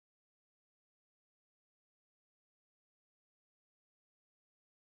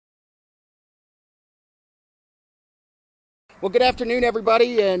Well, good afternoon,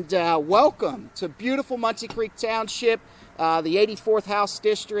 everybody, and welcome to beautiful Muncy Creek Township, the 84th House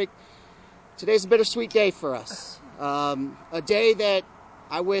District. Today's a bittersweet day for us. A day that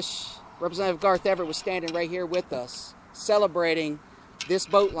I wish Representative Garth Everett was standing right here with us, celebrating this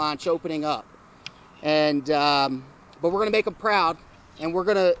boat launch opening up. And but we're going to make him proud, and we're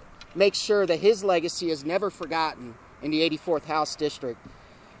going to make sure that his legacy is never forgotten in the 84th House District.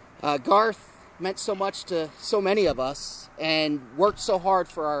 Garth meant so much to so many of us and worked so hard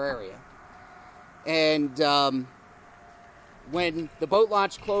for our area. And when the boat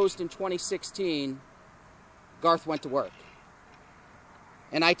launch closed in 2016, Garth went to work.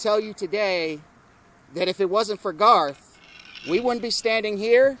 And I tell you today that if it wasn't for Garth, we wouldn't be standing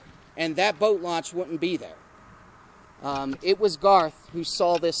here and that boat launch wouldn't be there. It was Garth who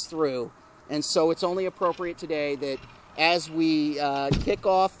saw this through, and so it's only appropriate today that as we kick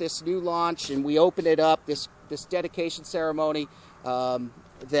off this new launch and we open it up, this dedication ceremony,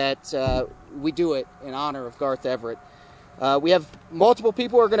 that we do it in honor of Garth Everett. We have multiple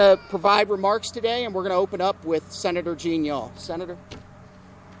people who are going to provide remarks today, and we're going to open up with Senator Gene Yaw. Senator?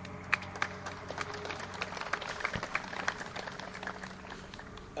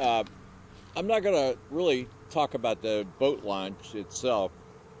 I'm not going to really talk about the boat launch itself.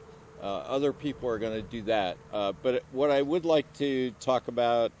 Other people are going to do that. But what I would like to talk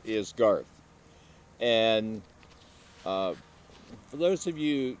about is Garth. And for those of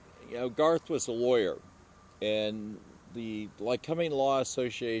you, Garth was a lawyer. And the Lycoming Law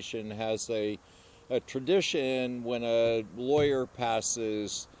Association has a tradition when a lawyer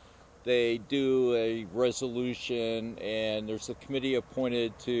passes, they do a resolution, and there's a committee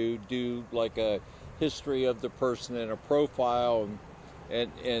appointed to do like a history of the person and a profile,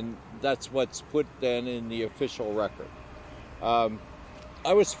 and that's what's put then in the official record.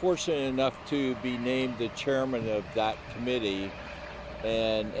 I was fortunate enough to be named the chairman of that committee,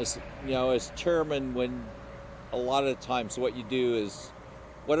 and as chairman, when a lot of times what you do is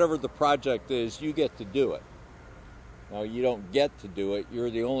whatever the project is, you get to do it. Now, you don't get to do it, you're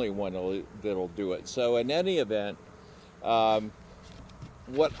the only one that'll do it. So in any event,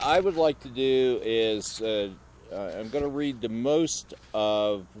 what I would like to do is I'm going to read the most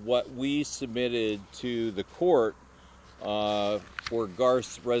of what we submitted to the court for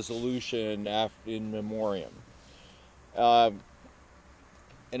Garth's resolution in memoriam. And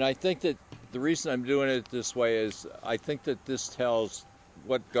I think that the reason I'm doing it this way is I think that this tells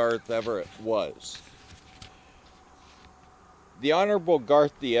what Garth Everett was. The Honorable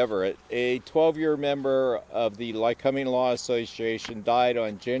Garth D. Everett, a 12-year member of the Lycoming Law Association, died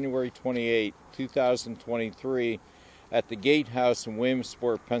on January 28, 2023 at the Gatehouse in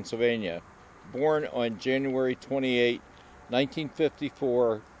Williamsport, Pennsylvania. Born on January 28,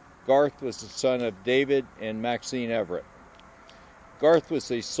 1954, Garth was the son of David and Maxine Everett. Garth was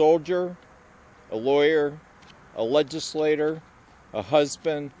a soldier, a lawyer, a legislator, a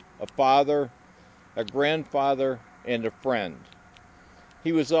husband, a father, a grandfather, and a friend.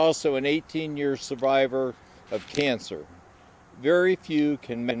 He was also an 18-year survivor of cancer. Very few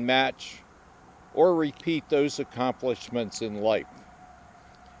can match or repeat those accomplishments in life.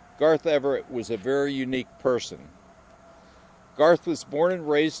 Garth Everett was a very unique person. Garth was born and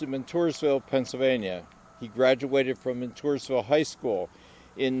raised in Montoursville, Pennsylvania. He graduated from Montoursville High School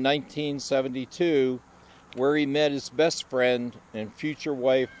in 1972, where he met his best friend and future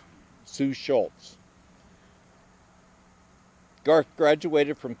wife, Sue Schultz. Garth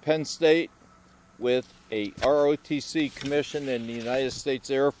graduated from Penn State with a ROTC commission in the United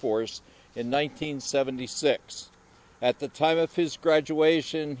States Air Force in 1976. At the time of his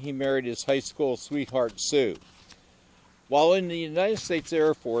graduation, he married his high school sweetheart, Sue. While in the United States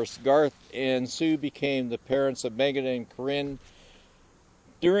Air Force, Garth and Sue became the parents of Megan and Corinne.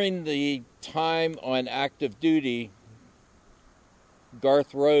 During the time on active duty,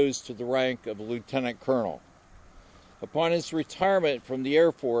 Garth rose to the rank of lieutenant colonel. Upon his retirement from the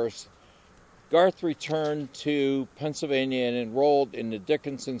Air Force, Garth returned to Pennsylvania and enrolled in the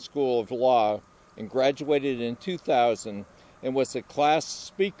Dickinson School of Law and graduated in 2000 and was a class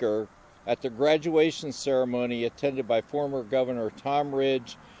speaker at the graduation ceremony attended by former Governor Tom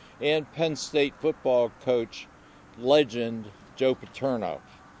Ridge and Penn State football coach legend Joe Paterno.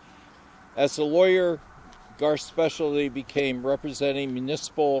 As a lawyer, Garth's specialty became representing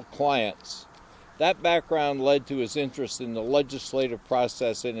municipal clients. That background led to his interest in the legislative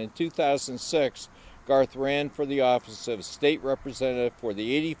process, and in 2006, Garth ran for the office of state representative for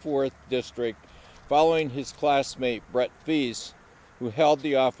the 84th District, following his classmate Brett Feast, who held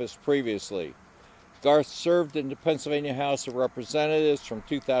the office previously. Garth served in the Pennsylvania House of Representatives from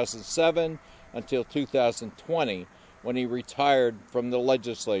 2007 until 2020, when he retired from the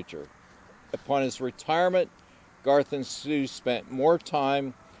legislature. Upon his retirement, Garth and Sue spent more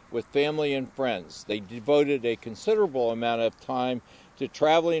time with family and friends. They devoted a considerable amount of time to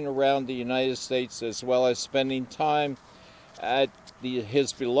traveling around the United States, as well as spending time at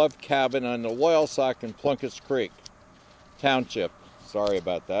his beloved cabin on the Loyalsock in Plunkett's Creek Township. Sorry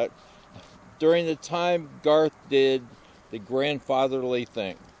about that. During the time, Garth did the grandfatherly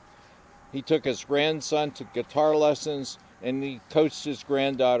thing. He took his grandson to guitar lessons, and he coached his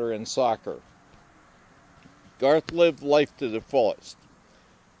granddaughter in soccer. Garth lived life to the fullest.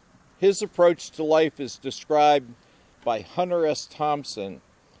 His approach to life is described by Hunter S. Thompson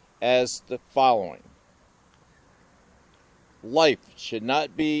as the following: life should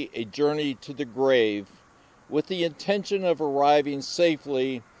not be a journey to the grave with the intention of arriving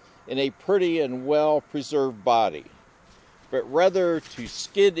safely in a pretty and well-preserved body, but rather to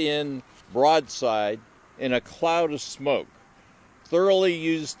skid in broadside in a cloud of smoke, thoroughly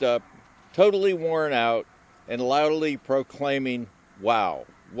used up, totally worn out, and loudly proclaiming, "Wow,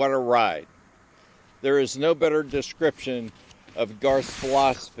 what a ride." There is no better description of Garth's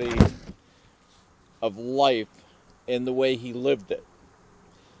philosophy of life and the way he lived it.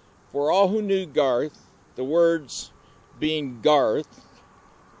 For all who knew Garth, the words being Garth,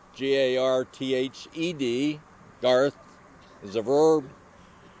 G-A-R-T-H-E-D, Garth is a verb,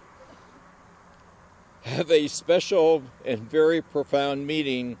 have a special and very profound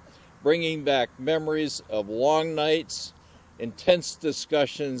meaning, bringing back memories of long nights, intense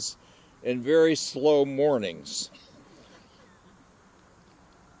discussions, and very slow mornings.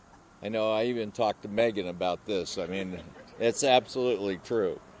 I know I even talked to Megan about this. I mean, it's absolutely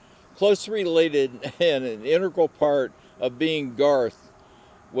true. Closely related and an integral part of being Garth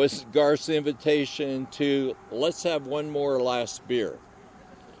was Garth's invitation to, let's have one more last beer.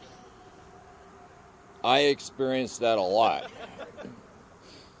 I experienced that a lot.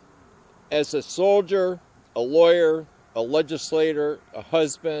 As a soldier, a lawyer, a legislator, a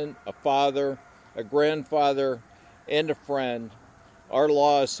husband, a father, a grandfather, and a friend, our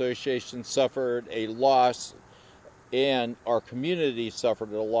law association suffered a loss, and our community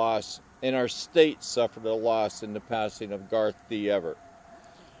suffered a loss, and our state suffered a loss in the passing of Garth D. Everett.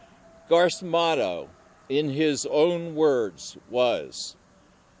 Garth's motto, in his own words, was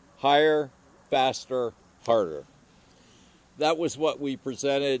higher, faster, harder. That was what we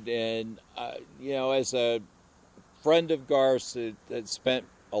presented, and as a friend of Garth's that spent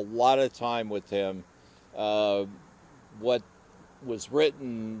a lot of time with him, what was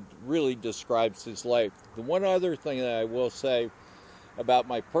written really describes his life. The one other thing that I will say about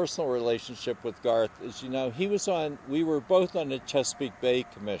my personal relationship with Garth is, we were both on the Chesapeake Bay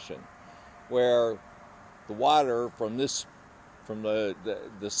Commission, where the water from the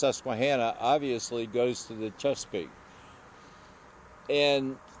Susquehanna obviously goes to the Chesapeake.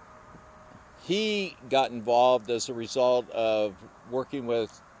 And he got involved as a result of working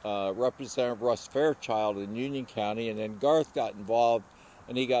with Representative Russ Fairchild in Union County, and then Garth got involved,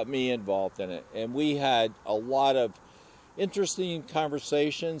 and he got me involved in it. And we had a lot of interesting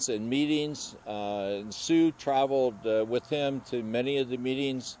conversations and meetings. And Sue traveled with him to many of the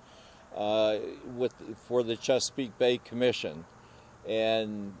meetings for the Chesapeake Bay Commission.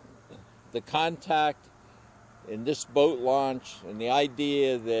 And the contact in this boat launch and the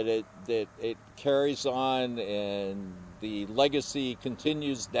idea that it carries on and the legacy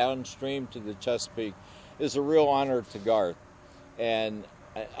continues downstream to the Chesapeake is a real honor to Garth. And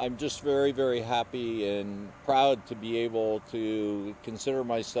I'm just very, very happy and proud to be able to consider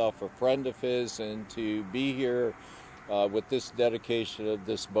myself a friend of his and to be here with this dedication of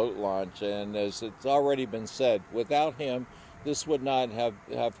this boat launch. And as it's already been said, without him, this would not have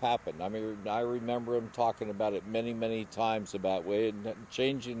happened. I mean, I remember him talking about it many, many times about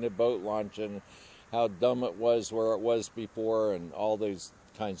changing the boat launch and how dumb it was where it was before and all those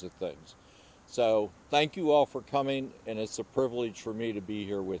kinds of things. So thank you all for coming, and it's a privilege for me to be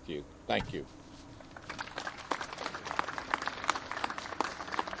here with you. Thank you.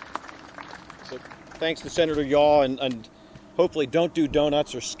 So thanks to Senator Yaw, and hopefully don't do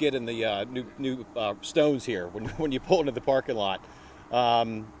donuts or skid in the new stones here when you pull into the parking lot.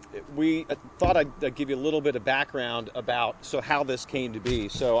 We thought I'd give you a little bit of background about how this came to be.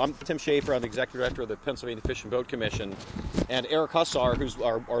 So I'm Tim Schaefer. I'm the Executive Director of the Pennsylvania Fish and Boat Commission. And Eric Hussar, who's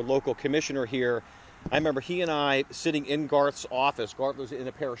our local commissioner here, I remember he and I sitting in Garth's office. Garth was in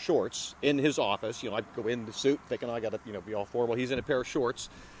a pair of shorts in his office. I'd go in the suit thinking I got to be all formal. He's in a pair of shorts.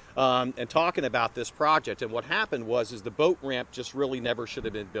 And talking about this project. And what happened was the boat ramp just really never should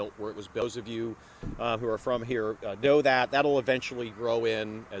have been built where it was built. Those of you who are from here know that. That'll eventually grow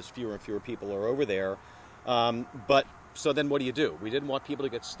in as fewer and fewer people are over there. So then what do? We didn't want people to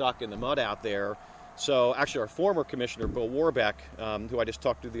get stuck in the mud out there. So actually our former commissioner, Bill Warbeck, who I just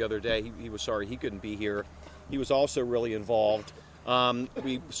talked to the other day, he was sorry he couldn't be here. He was also really involved.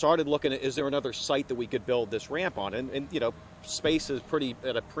 We started looking at, is there another site that we could build this ramp on? And you know, space is pretty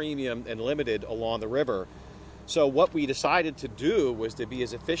at a premium and limited along the river. So what we decided to do was to be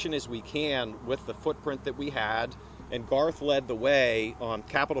as efficient as we can with the footprint that we had. And Garth led the way on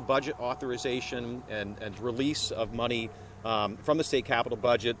capital budget authorization and release of money from the state capital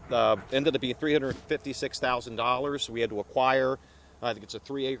budget. Ended up being $356,000. We had to acquire, I think it's a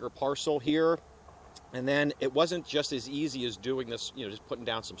 3-acre parcel here. And then it wasn't just as easy as doing this, you know, just putting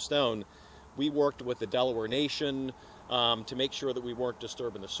down some stone. We worked with the Delaware Nation to make sure that we weren't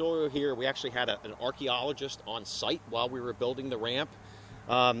disturbing the soil here. We actually had an archaeologist on site while we were building the ramp.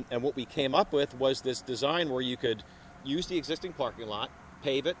 And what we came up with was this design where you could use the existing parking lot,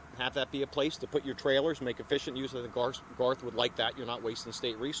 pave it, have that be a place to put your trailers, make efficient use of the Garth would like that. You're not wasting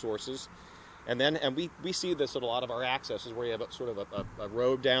state resources. And we see this at a lot of our accesses where you have sort of a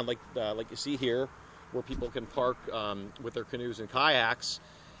road down like you see here, where people can park with their canoes and kayaks,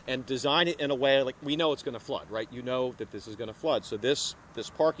 and design it in a way like we know it's going to flood, right? You know that this is going to flood. So this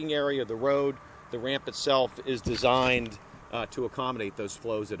parking area, the road, the ramp itself is designed to accommodate those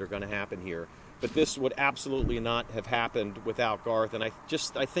flows that are going to happen here. But this would absolutely not have happened without Garth. And I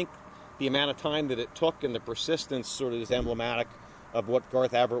think the amount of time that it took and the persistence sort of is emblematic of what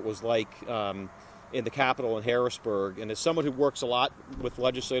Garth Everett was like in the Capitol in Harrisburg. And as someone who works a lot with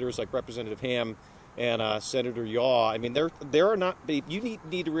legislators like Representative Ham and Senator Yaw, I mean, there are not. You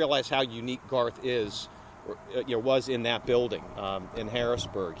need to realize how unique Garth is, or, you know, was in that building in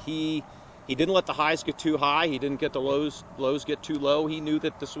Harrisburg. He didn't let the highs get too high. He didn't get the lows get too low. He knew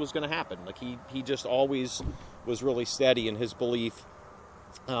that this was going to happen. Like he just always was really steady in his belief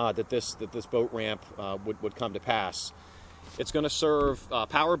that this boat ramp would come to pass. It's going to serve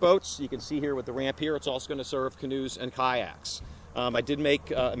power boats. You can see here with the ramp here. It's also going to serve canoes and kayaks. I did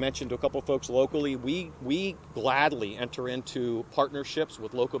make a mention to a couple of folks locally. We gladly enter into partnerships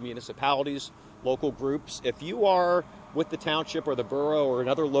with local municipalities, local groups. If you are with the township or the borough or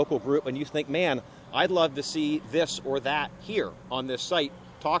another local group and you think, man, I'd love to see this or that here on this site,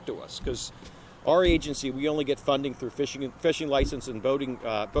 talk to us. Because our agency, we only get funding through fishing license and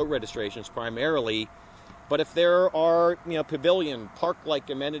boat registrations primarily. But if there are, you know, pavilion, park-like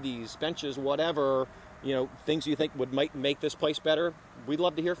amenities, benches, whatever, you know, things you think might make this place better, we'd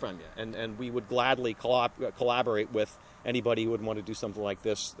love to hear from you. And we would gladly collaborate with anybody who would want to do something like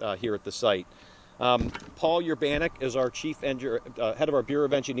this here at the site. Paul Urbanik is our head of our Bureau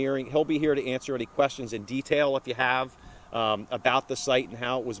of Engineering. He'll be here to answer any questions in detail if you have about the site and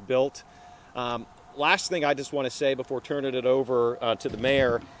how it was built. Last thing I just want to say before turning it over to the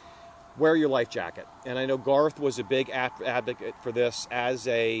mayor, wear your life jacket. And I know Garth was a big advocate for this as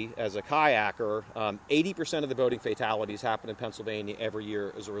a kayaker. 80% of the boating fatalities happen in Pennsylvania every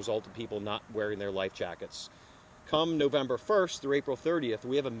year as a result of people not wearing their life jackets. Come November 1st through April 30th,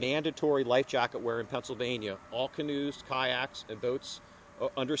 we have a mandatory life jacket wear in Pennsylvania. All canoes, kayaks, and boats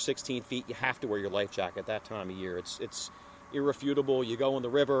under 16 feet, you have to wear your life jacket that time of year. It's irrefutable. You go on the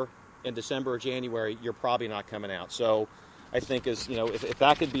river in December or January, you're probably not coming out. So I think if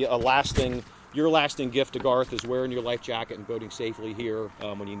that could be your lasting gift to Garth is wearing your life jacket and boating safely here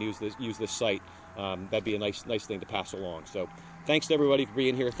when you use this site. That'd be a nice thing to pass along. So thanks to everybody for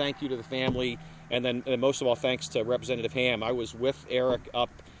being here. Thank you to the family. And then most of all, thanks to Representative Ham. I was with Eric up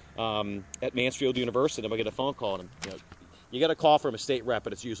at Mansfield University, and I get a phone call, and you get a call from a state rep,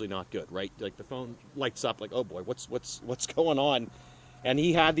 but it's usually not good, right? Like the phone lights up, like, oh boy, what's going on? And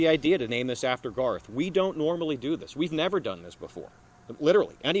he had the idea to name this after Garth. We don't normally do this. We've never done this before,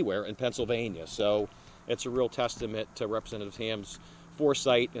 literally anywhere in Pennsylvania. So it's a real testament to Representative Ham's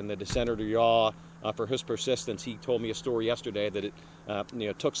foresight and to Senator Yaw for his persistence. He told me a story yesterday that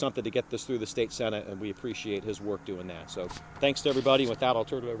it took something to get this through the state Senate, and we appreciate his work doing that. So thanks to everybody. With that, I'll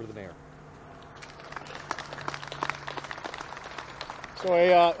turn it over to the mayor. So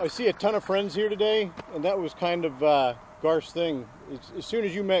I see a ton of friends here today, and that was kind of Garth's thing. As soon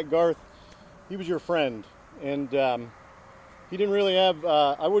as you met Garth, he was your friend, and he didn't really have,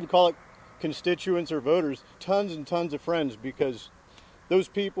 I wouldn't call it constituents or voters, tons and tons of friends, because those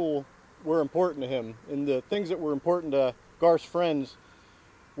people were important to him, and the things that were important to Garth's friends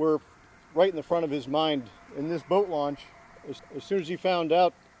were right in the front of his mind. In this boat launch, as soon as he found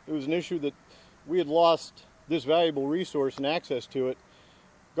out it was an issue that we had lost this valuable resource and access to it,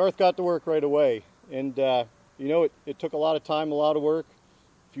 Garth got to work right away. And it took a lot of time, a lot of work,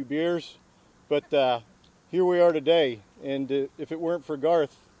 a few beers, but here we are today. And if it weren't for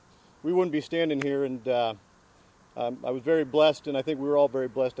Garth, we wouldn't be standing here. And I was very blessed, and I think we were all very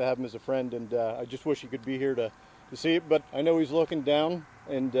blessed to have him as a friend. And I just wish he could be here to see it, but I know he's looking down.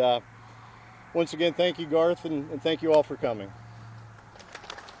 And once again, thank you, Garth, and thank you all for coming.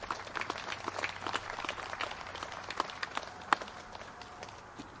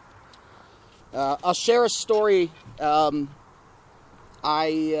 I'll share a story.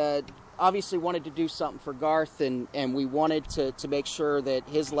 I obviously wanted to do something for Garth, and we wanted to make sure that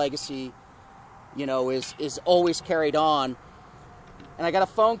his legacy, you know, is always carried on. And I got a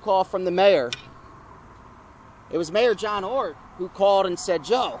phone call from the mayor. It was Mayor John Ort who called and said,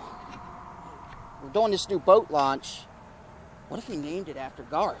 "Joe, we're doing this new boat launch. What if we named it after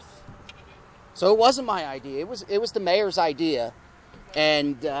Garth?" So it wasn't my idea. It was the mayor's idea,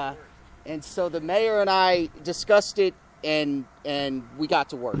 and so the mayor and I discussed it, and we got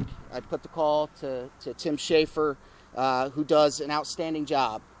to work. I put the call to Tim Schaefer, who does an outstanding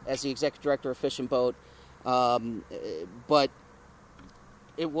job as the executive director of Fish and Boat, but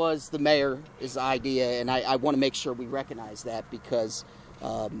it was the mayor's idea, and I want to make sure we recognize that, because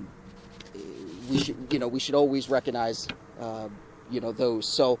we should always recognize those.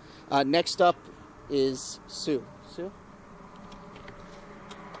 So next up is Sue. Sue.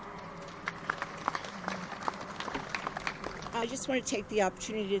 I just want to take the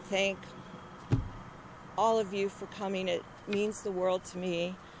opportunity to thank all of you for coming. It means the world to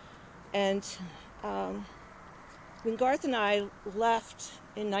me. And when Garth and I left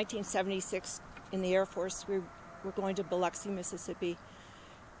in 1976 in the Air Force, we were going to Biloxi, Mississippi.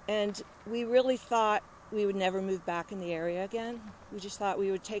 And we really thought we would never move back in the area again. We just thought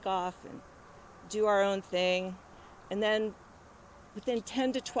we would take off and do our own thing. And then within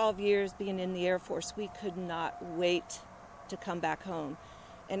 10 to 12 years being in the Air Force, we could not wait to come back home.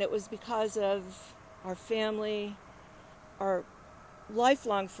 And it was because of our family, our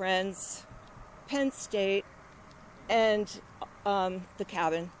lifelong friends, Penn State, and the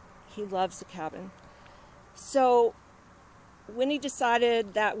cabin. He loves the cabin. So when he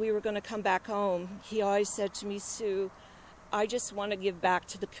decided that we were going to come back home, he always said to me, "Sue, I just want to give back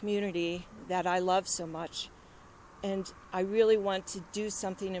to the community that I love so much. And I really want to do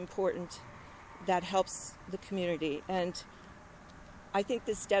something important that helps the community." And I think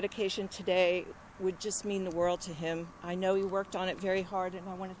this dedication today would just mean the world to him. I know he worked on it very hard, and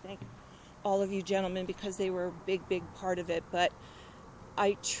I want to thank all of you gentlemen because they were a big, big part of it. But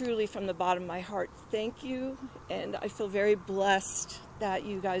I truly, from the bottom of my heart, thank you, and I feel very blessed that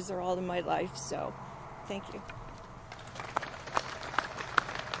you guys are all in my life, so thank you.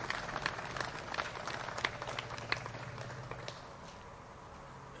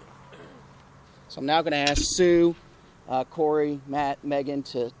 So I'm now going to ask Sue, Corey, Matt, Megan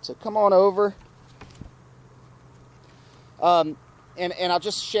to come on over. And I'll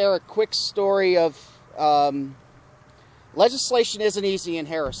just share a quick story of legislation isn't easy in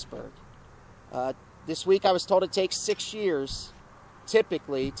Harrisburg. This week I was told it takes 6 years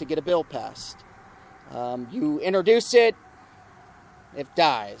typically to get a bill passed. You introduce it, it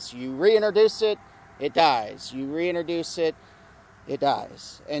dies. You reintroduce it, it dies. You reintroduce it, it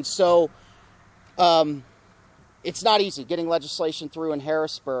dies. And so it's not easy getting legislation through in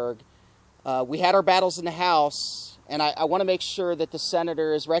Harrisburg. We had our battles in the House, and I want to make sure that the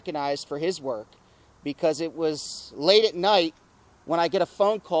senator is recognized for his work, because it was late at night when I get a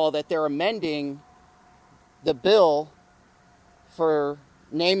phone call that they're amending the bill for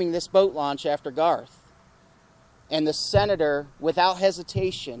naming this boat launch after Garth. And the senator, without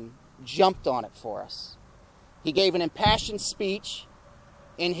hesitation, jumped on it for us. He gave an impassioned speech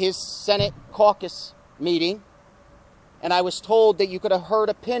in his Senate caucus meeting, and I was told that you could have heard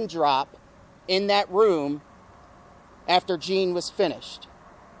a pin drop in that room after Gene was finished.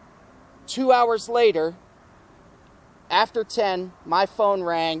 2 hours later, after 10, my phone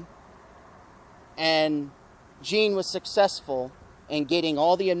rang, and Gene was successful in getting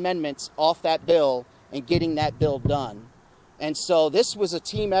all the amendments off that bill and getting that bill done. And so this was a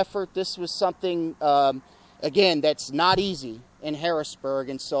team effort. This was something, again, that's not easy in Harrisburg.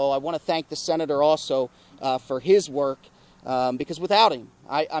 And so I want to thank the senator also for his work, because without him,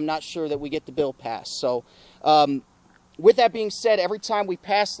 I'm not sure that we get the bill passed. So with that being said, every time we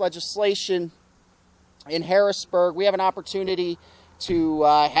pass legislation in Harrisburg, we have an opportunity to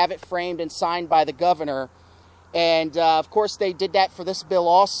have it framed and signed by the governor. And of course they did that for this bill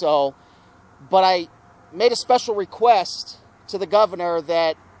also. But I made a special request to the governor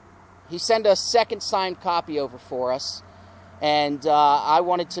that he send a second signed copy over for us. And I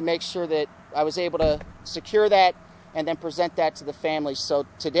wanted to make sure that I was able to secure that and then present that to the family. So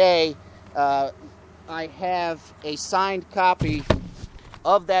today I have a signed copy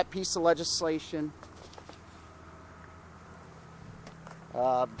of that piece of legislation.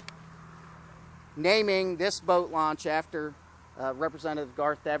 Naming this boat launch after Representative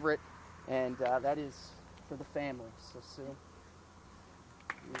Garth Everett, and that is for the family. So, Sue,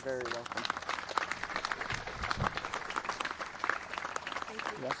 you're very welcome. Thank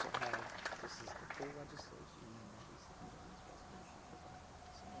you. We also have, this is the full legislation.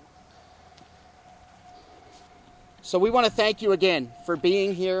 So we want to thank you again for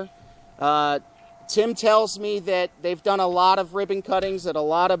being here. Tim tells me that they've done a lot of ribbon cuttings at a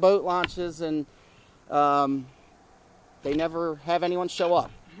lot of boat launches, and they never have anyone show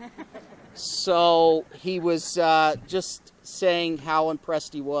up. So he was just saying how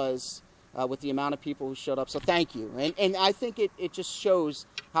impressed he was with the amount of people who showed up. So thank you. And I think it just shows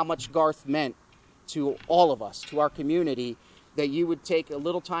how much Garth meant to all of us, to our community, that you would take a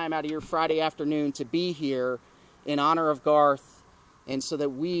little time out of your Friday afternoon to be here in honor of Garth, and so that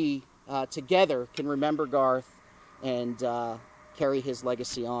we together can remember Garth and carry his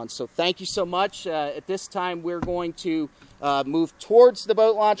legacy on. So thank you so much. At this time, we're going to move towards the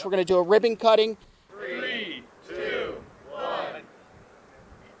boat launch. We're going to do a ribbon cutting. 3,